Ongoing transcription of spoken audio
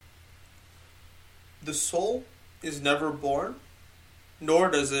The soul is never born,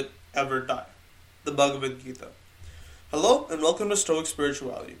 nor does it ever die. The Bhagavad Gita. Hello, and welcome to Stoic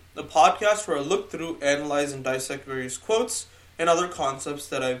Spirituality, a podcast where I look through, analyze, and dissect various quotes and other concepts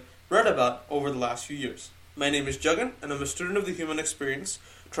that I've read about over the last few years. My name is Jagan, and I'm a student of the human experience,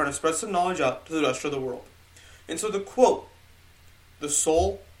 trying to spread some knowledge out to the rest of the world. And so the quote, "The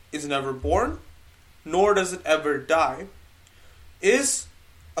soul is never born, nor does it ever die," is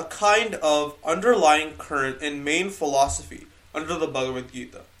a kind of underlying current and main philosophy under the Bhagavad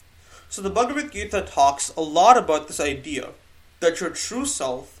Gita. So the Bhagavad Gita talks a lot about this idea that your true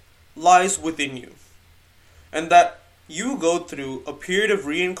self lies within you, and that you go through a period of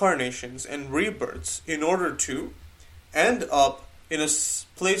reincarnations and rebirths in order to end up in a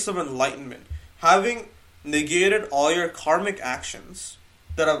place of enlightenment, having negated all your karmic actions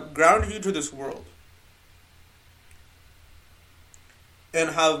that have grounded you to this world,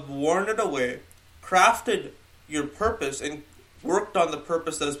 and have worn it away, crafted your purpose, and worked on the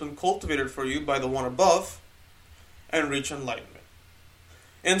purpose that has been cultivated for you by the one above, and reach enlightenment.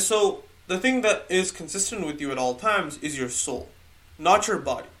 And so, the thing that is consistent with you at all times is your soul, not your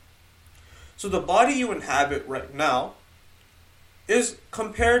body. So the body you inhabit right now is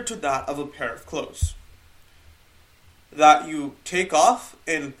compared to that of a pair of clothes that you take off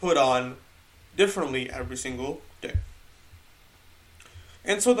and put on differently every single day.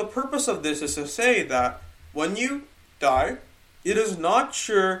 And so the purpose of this is to say that when you die, it is not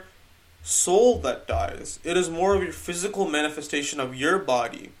your soul that dies. It is more of your physical manifestation of your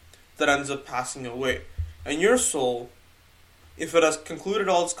body that ends up passing away. And your soul, if it has concluded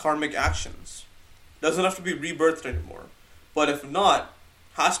all its karmic actions, doesn't have to be rebirthed anymore. But if not,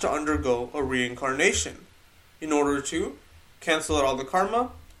 has to undergo a reincarnation in order to cancel out all the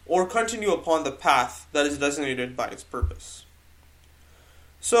karma or continue upon the path that is designated by its purpose.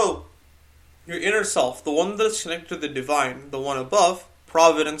 So, your inner self, the one that is connected to the divine, the one above,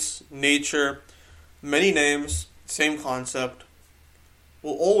 providence, nature, many names, same concept,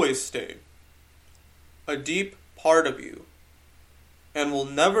 will always stay a deep part of you and will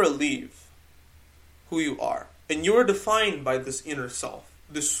never leave who you are. And you are defined by this inner self,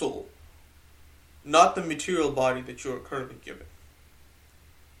 this soul, not the material body that you are currently given.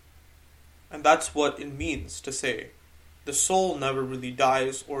 And that's what it means to say the soul never really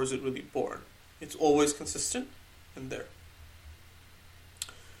dies, or is it really born? It's always consistent and there.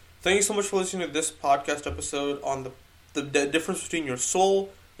 Thank you so much for listening to this podcast episode on the difference between your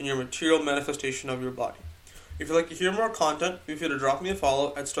soul and your material manifestation of your body. If you'd like to hear more content, feel free to drop me a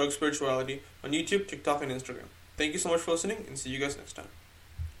follow at Stoic Spirituality on YouTube, TikTok, and Instagram. Thank you so much for listening, and see you guys next time.